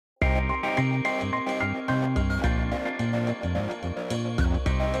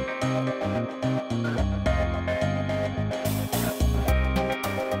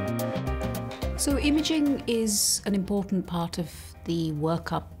So imaging is an important part of the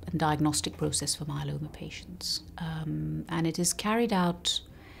workup and diagnostic process for myeloma patients. And it is carried out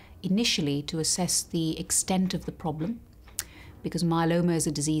initially to assess the extent of the problem, because myeloma is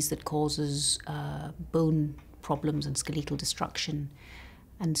a disease that causes bone problems and skeletal destruction.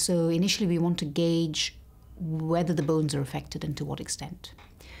 And so initially we want to gauge whether the bones are affected and to what extent.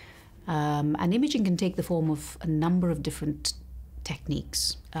 And imaging can take the form of a number of different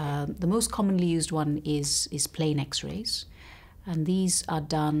techniques. The most commonly used one is plain X-rays, and these are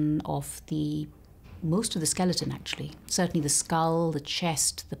done of most of the skeleton actually, certainly the skull, the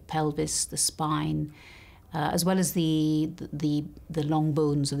chest, the pelvis, the spine, as well as the long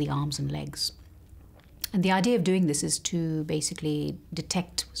bones of the arms and legs. And the idea of doing this is to basically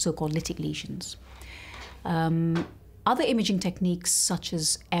detect so-called lytic lesions. Other imaging techniques such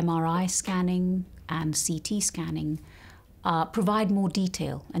as MRI scanning and CT scanning provide more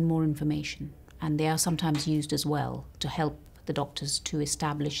detail and more information, and they are sometimes used as well to help the doctors to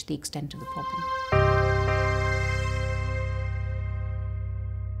establish the extent of the problem.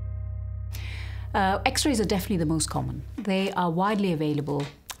 X-rays are definitely the most common. They are widely available,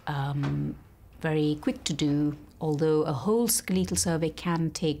 very quick to do, although a whole skeletal survey can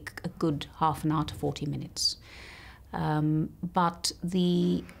take a good half an hour to 40 minutes. But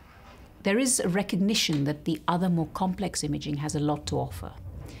there is a recognition that the other more complex imaging has a lot to offer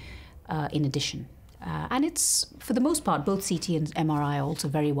in addition. And it's, for the most part, both CT and MRI are also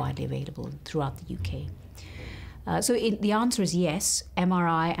very widely available throughout the UK. So the answer is yes,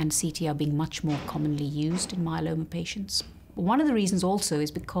 MRI and CT are being much more commonly used in myeloma patients. One of the reasons also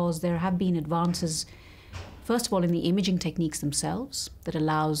is because there have been advances, first of all, in the imaging techniques themselves that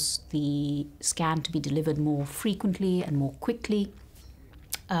allows the scan to be delivered more frequently and more quickly.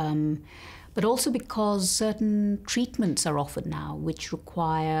 But also because certain treatments are offered now which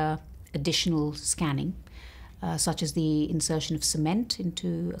require additional scanning, such as the insertion of cement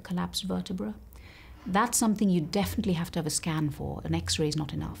into a collapsed vertebra. That's something you definitely have to have a scan for. An X-ray is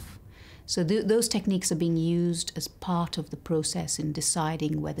not enough. So those techniques are being used as part of the process in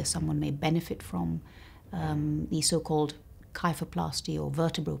deciding whether someone may benefit from the so-called kyphoplasty or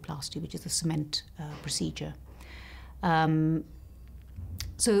vertebroplasty, which is the cement procedure.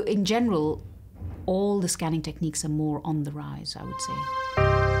 So in general, all the scanning techniques are more on the rise, I would say.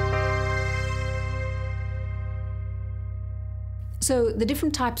 So the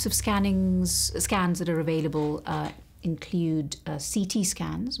different types of scans that are available include CT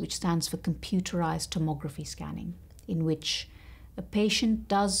scans, which stands for computerized tomography scanning, in which a patient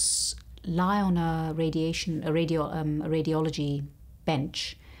does lie on a radiology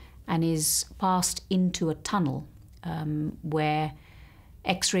bench and is passed into a tunnel where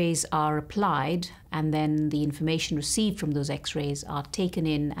X-rays are applied, and then the information received from those X-rays are taken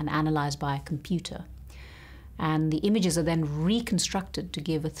in and analyzed by a computer. And the images are then reconstructed to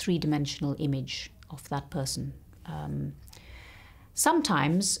give a three-dimensional image of that person.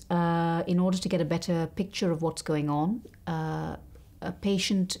 Sometimes, in order to get a better picture of what's going on, a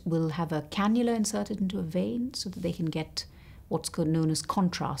patient will have a cannula inserted into a vein so that they can get what's known as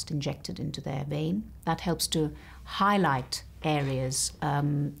contrast injected into their vein. That helps to highlight areas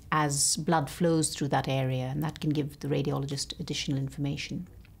as blood flows through that area, and that can give the radiologist additional information.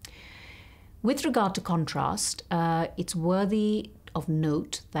 With regard to contrast, it's worthy of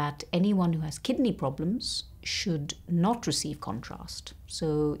note that anyone who has kidney problems should not receive contrast.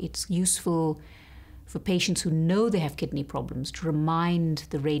 So it's useful for patients who know they have kidney problems to remind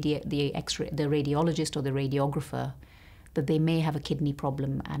the radiologist or the radiographer that they may have a kidney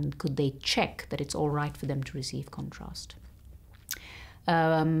problem, and could they check that it's all right for them to receive contrast.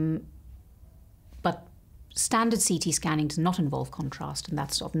 But standard CT scanning does not involve contrast, and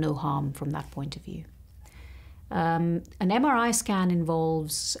that's of no harm from that point of view. An MRI scan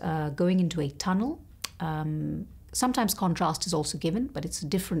involves going into a tunnel. Sometimes contrast is also given, but it's a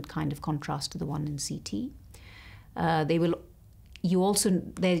different kind of contrast to the one in CT.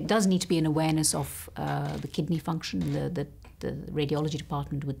 There does need to be an awareness of the kidney function, and the radiology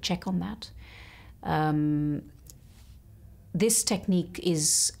department would check on that. This technique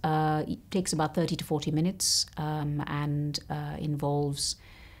takes about 30 to 40 minutes and involves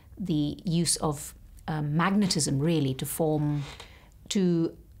the use of magnetism, really,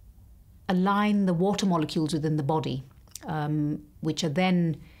 to align the water molecules within the body, which are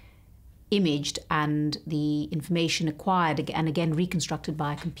then imaged and the information acquired and again reconstructed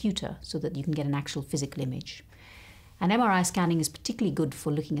by a computer so that you can get an actual physical image. And MRI scanning is particularly good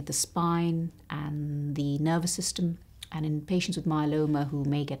for looking at the spine and the nervous system. And in patients with myeloma who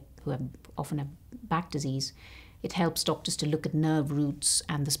often have back disease, It helps doctors to look at nerve roots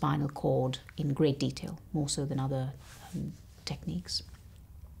and the spinal cord in great detail, more so than other techniques.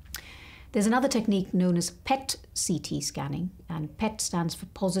 There's another technique known as PET CT scanning, and PET stands for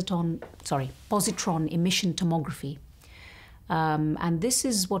positron emission tomography. And this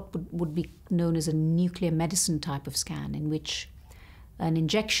is what would be known as a nuclear medicine type of scan, in which an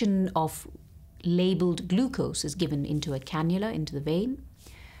injection of labeled glucose is given into a cannula, into the vein,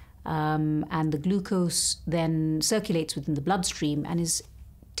 and the glucose then circulates within the bloodstream and is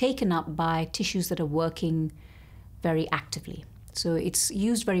taken up by tissues that are working very actively. So it's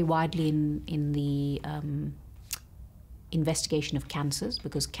used very widely in the investigation of cancers,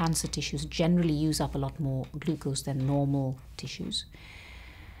 because cancer tissues generally use up a lot more glucose than normal tissues.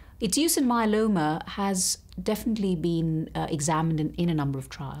 Its use in myeloma has definitely been examined in a number of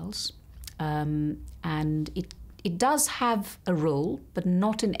trials, and it does have a role, but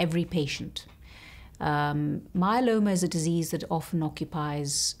not in every patient. Myeloma is a disease that often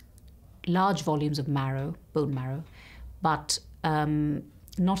occupies large volumes of marrow, bone marrow, but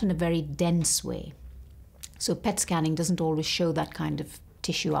not in a very dense way. So PET scanning doesn't always show that kind of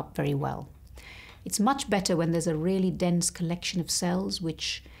tissue up very well. It's much better when there's a really dense collection of cells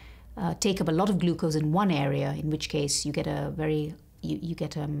which take up a lot of glucose in one area, in which case you get a very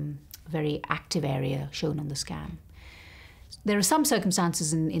active area shown on the scan. There are some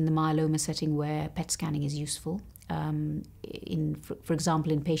circumstances in the myeloma setting where PET scanning is useful. For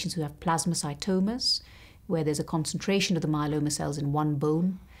example, in patients who have plasmacytomas, where there's a concentration of the myeloma cells in one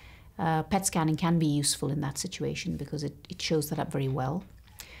bone, PET scanning can be useful in that situation because it shows that up very well.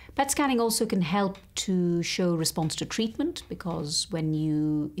 PET scanning also can help to show response to treatment, because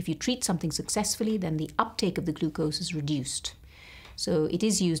if you treat something successfully, then the uptake of the glucose is reduced. So it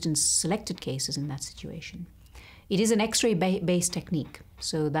is used in selected cases in that situation. It is an X-ray based technique,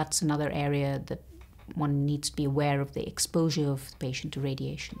 so that's another area that one needs to be aware of, the exposure of the patient to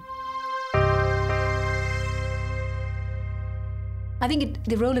radiation. I think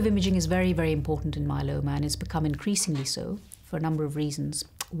the role of imaging is very, very important in myeloma, and it's become increasingly so for a number of reasons.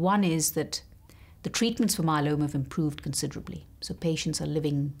 One is that the treatments for myeloma have improved considerably. So patients are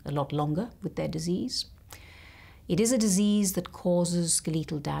living a lot longer with their disease. It is a disease that causes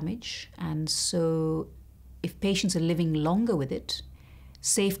skeletal damage, and so if patients are living longer with it,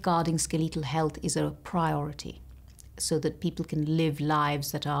 safeguarding skeletal health is a priority, so that people can live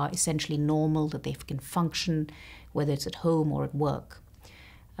lives that are essentially normal, that they can function, whether it's at home or at work.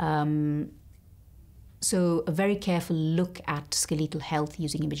 So a very careful look at skeletal health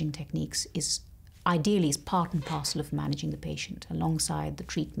using imaging techniques is ideally part and parcel of managing the patient alongside the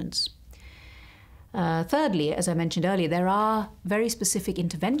treatments. Thirdly, as I mentioned earlier, there are very specific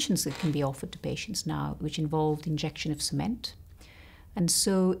interventions that can be offered to patients now, which involve the injection of cement. And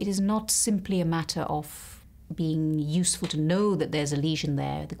so it is not simply a matter of being useful to know that there's a lesion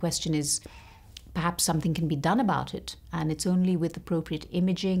there. The question is, perhaps something can be done about it, and it's only with appropriate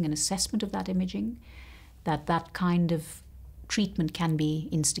imaging and assessment of that imaging that kind of treatment can be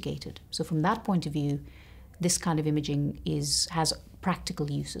instigated. So from that point of view, this kind of imaging has practical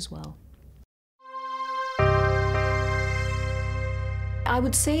use as well. I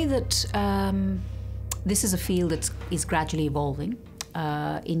would say that this is a field that is gradually evolving.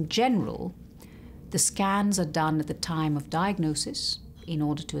 In general, the scans are done at the time of diagnosis in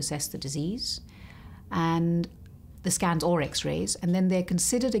order to assess the disease, and the scans or X-rays, and then they're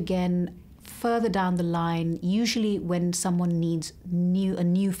considered again further down the line, usually when someone needs a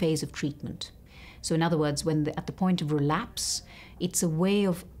new phase of treatment. So in other words, at the point of relapse, it's a way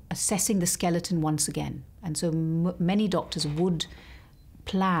of assessing the skeleton once again. And so many doctors would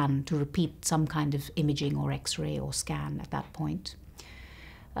plan to repeat some kind of imaging or X-ray or scan at that point.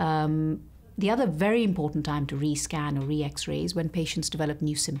 The other very important time to re-scan or re-X-ray is when patients develop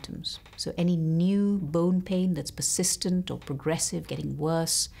new symptoms. So any new bone pain that's persistent or progressive, getting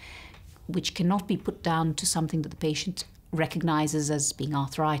worse, which cannot be put down to something that the patient recognizes as being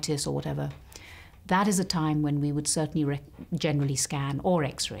arthritis or whatever, that is a time when we would certainly generally scan or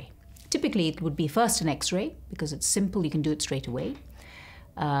X-ray. Typically it would be first an X-ray because it's simple, you can do it straight away.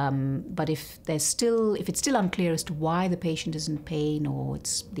 But if it's still unclear as to why the patient is in pain, or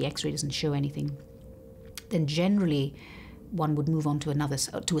the X-ray doesn't show anything, then generally one would move on to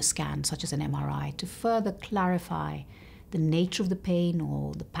a scan, such as an MRI, to further clarify the nature of the pain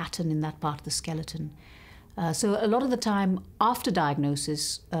or the pattern in that part of the skeleton. So a lot of the time after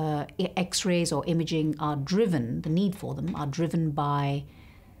diagnosis, X-rays or imaging the need for them are driven by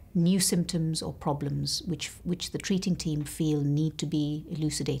new symptoms or problems which the treating team feel need to be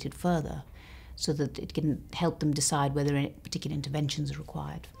elucidated further, so that it can help them decide whether any particular interventions are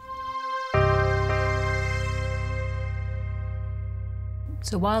required.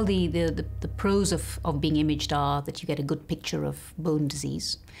 So while the pros of being imaged are that you get a good picture of bone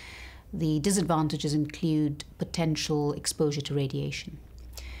disease, the disadvantages include potential exposure to radiation.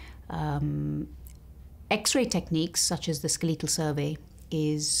 X-ray techniques such as the skeletal survey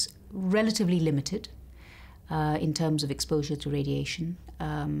is relatively limited in terms of exposure to radiation.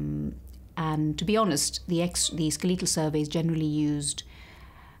 And to be honest, the skeletal survey is generally used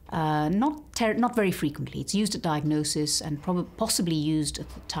not very frequently. It's used at diagnosis and possibly used at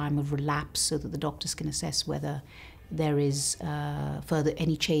the time of relapse so that the doctors can assess whether there is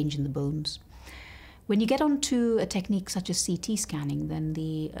any change in the bones. When you get onto a technique such as CT scanning, then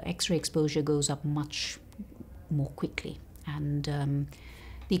the X-ray exposure goes up much more quickly. And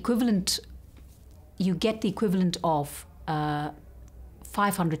you get the equivalent of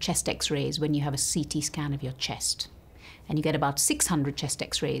 500 chest X-rays when you have a CT scan of your chest. And you get about 600 chest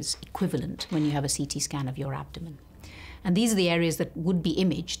X-rays equivalent when you have a CT scan of your abdomen. And these are the areas that would be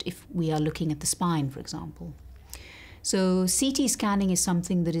imaged if we are looking at the spine, for example. So CT scanning is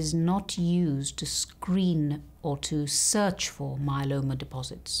something that is not used to screen or to search for myeloma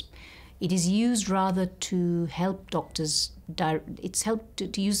deposits. It is used rather to help doctors, it's helped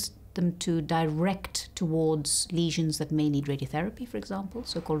to use them to direct towards lesions that may need radiotherapy, for example,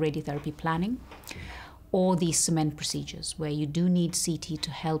 so-called radiotherapy planning, or these cement procedures where you do need CT to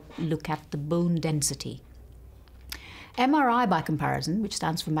help look at the bone density. MRI, by comparison, which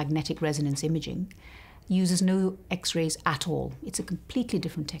stands for magnetic resonance imaging, uses no X-rays at all. It's a completely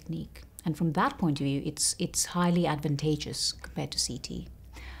different technique. And from that point of view, it's highly advantageous compared to CT.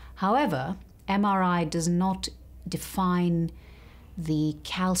 However, MRI does not define the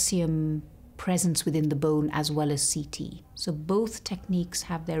calcium presence within the bone as well as CT. So both techniques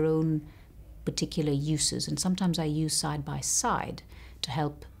have their own particular uses, and sometimes I use side by side to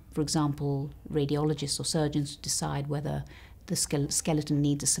help, for example, radiologists or surgeons decide whether the skeleton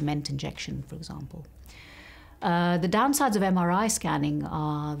needs a cement injection, for example. The downsides of MRI scanning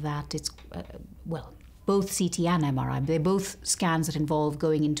are that it's, both CT and MRI, they're both scans that involve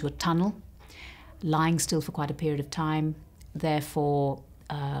going into a tunnel, lying still for quite a period of time, therefore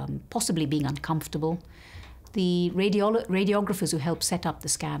possibly being uncomfortable. The radiographers who help set up the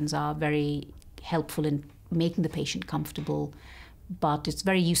scans are very helpful in making the patient comfortable, but it's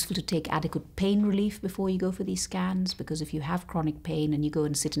very useful to take adequate pain relief before you go for these scans, because if you have chronic pain and you go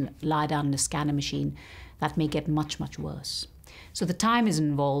and sit and lie down in a scanner machine, that may get much, much worse. So the time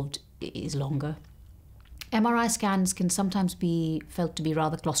involved is longer. MRI scans can sometimes be felt to be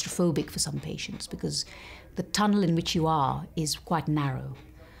rather claustrophobic for some patients because the tunnel in which you are is quite narrow.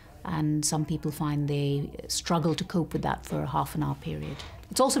 And some people find they struggle to cope with that for a half-an-hour period.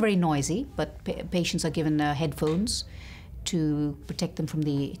 It's also very noisy, but patients are given headphones to protect them from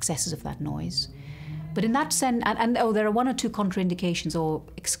the excesses of that noise. But in that sense, there are one or two contraindications or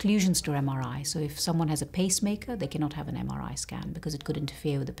exclusions to MRI. So if someone has a pacemaker, they cannot have an MRI scan because it could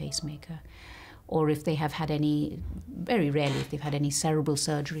interfere with the pacemaker. Or if they have had very rarely, if they've had any cerebral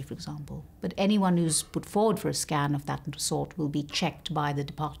surgery, for example. But anyone who's put forward for a scan of that sort will be checked by the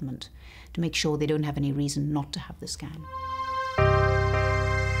department to make sure they don't have any reason not to have the scan.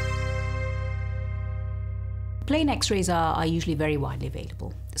 Plain X-rays are usually very widely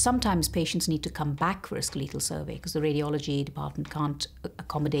available. Sometimes patients need to come back for a skeletal survey because the radiology department can't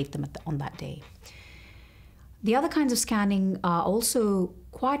accommodate them on that day. The other kinds of scanning are also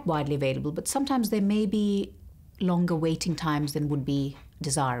quite widely available, but sometimes there may be longer waiting times than would be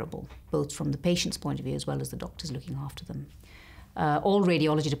desirable, both from the patient's point of view as well as the doctors looking after them. All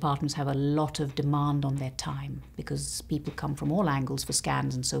radiology departments have a lot of demand on their time because people come from all angles for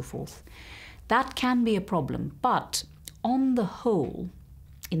scans and so forth. That can be a problem, but on the whole,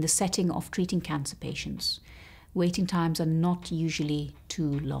 in the setting of treating cancer patients, waiting times are not usually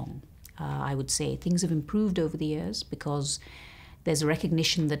too long. I would say things have improved over the years because there's a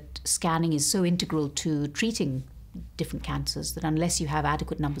recognition that scanning is so integral to treating different cancers that unless you have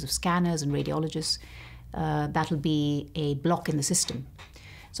adequate numbers of scanners and radiologists, that'll be a block in the system.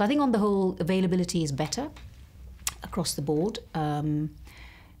 So I think on the whole, availability is better across the board.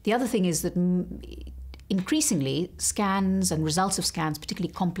 The other thing is that increasingly scans and results of scans,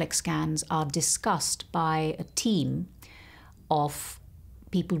 particularly complex scans, are discussed by a team of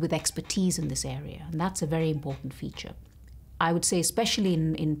people with expertise in this area, and that's a very important feature. I would say especially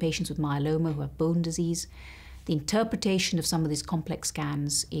in patients with myeloma who have bone disease, the interpretation of some of these complex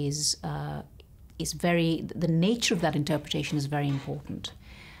scans the nature of that interpretation is very important.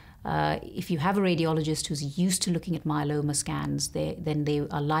 If you have a radiologist who's used to looking at myeloma scans, then they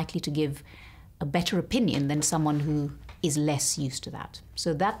are likely to give a better opinion than someone who is less used to that.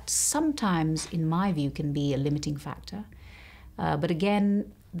 So that sometimes, in my view, can be a limiting factor. But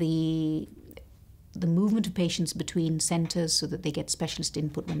again, the movement of patients between centres so that they get specialist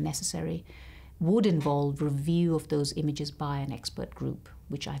input when necessary would involve review of those images by an expert group,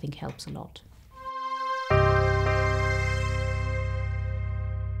 which I think helps a lot.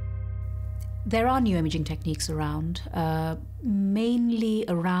 There are new imaging techniques around, mainly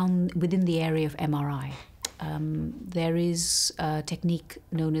around within the area of MRI. There is a technique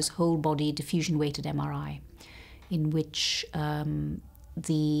known as whole body diffusion weighted MRI, in which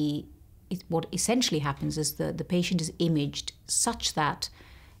what essentially happens is the patient is imaged such that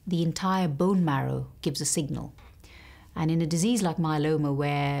the entire bone marrow gives a signal. And in a disease like myeloma,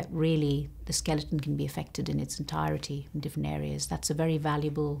 where really the skeleton can be affected in its entirety in different areas, that's a very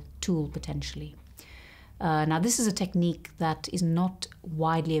valuable tool potentially. Now, this is a technique that is not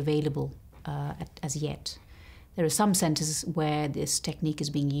widely available as yet. There are some centres where this technique is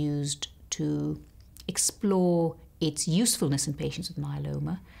being used to explore its usefulness in patients with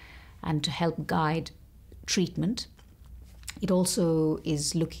myeloma and to help guide treatment. It also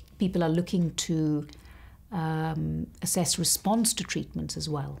is people are looking to assess response to treatments as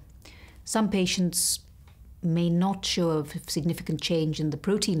well. Some patients may not show a significant change in the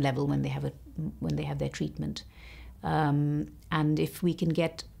protein level when they have their treatment, and if we can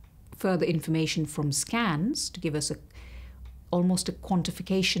get further information from scans to give us almost a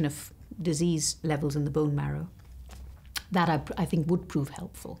quantification of disease levels in the bone marrow, that I think would prove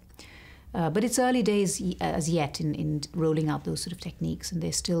helpful. But it's early days as yet in rolling out those sort of techniques, and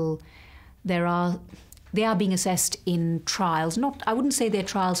they are being assessed in trials. I wouldn't say they're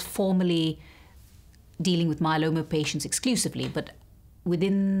trials formally dealing with myeloma patients exclusively, but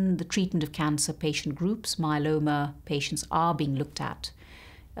within the treatment of cancer patient groups, myeloma patients are being looked at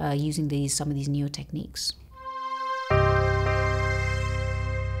using some of these newer techniques.